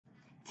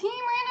Team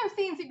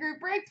Random C&C Group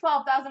Break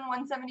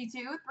 12,172.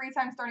 3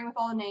 times starting with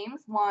all the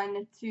names.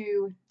 1,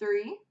 2,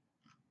 3.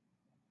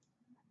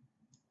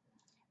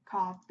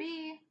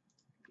 Copy.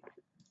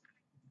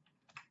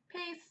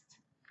 Paste.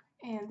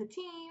 And the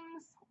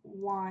teams.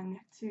 1,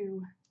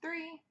 2,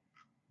 3.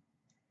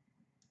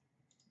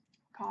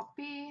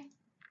 Copy.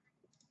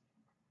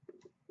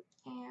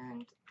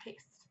 And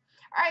paste.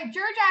 Alright,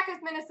 Jurjak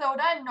is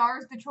Minnesota,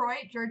 NARS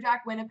Detroit,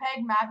 Jurjak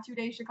Winnipeg, Mab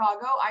 2-Day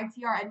Chicago,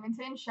 ITR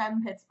Edmonton,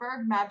 Shem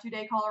Pittsburgh, Mab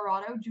 2-Day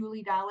Colorado,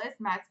 Julie Dallas,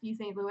 Matsky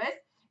St. Louis,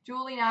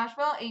 Julie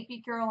Nashville, 8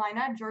 Feet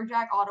Carolina,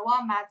 Jurjak Ottawa,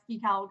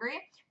 Matsky Calgary,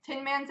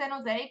 Tin Man San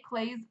Jose,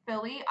 Clays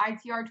Philly,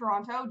 ITR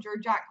Toronto,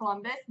 Jurjak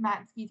Columbus,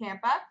 Matsky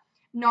Tampa,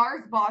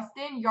 NARS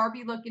Boston,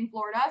 Yarby Lookin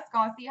Florida,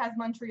 Scossi has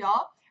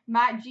Montreal,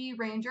 Matt G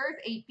Rangers,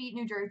 8 Feet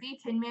New Jersey,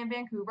 Tin Man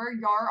Vancouver,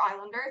 Yar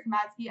Islanders,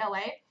 Matsky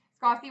LA,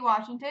 Scotty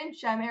Washington,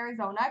 Shem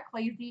Arizona,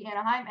 Clazy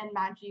Anaheim, and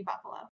Matt G Buffalo.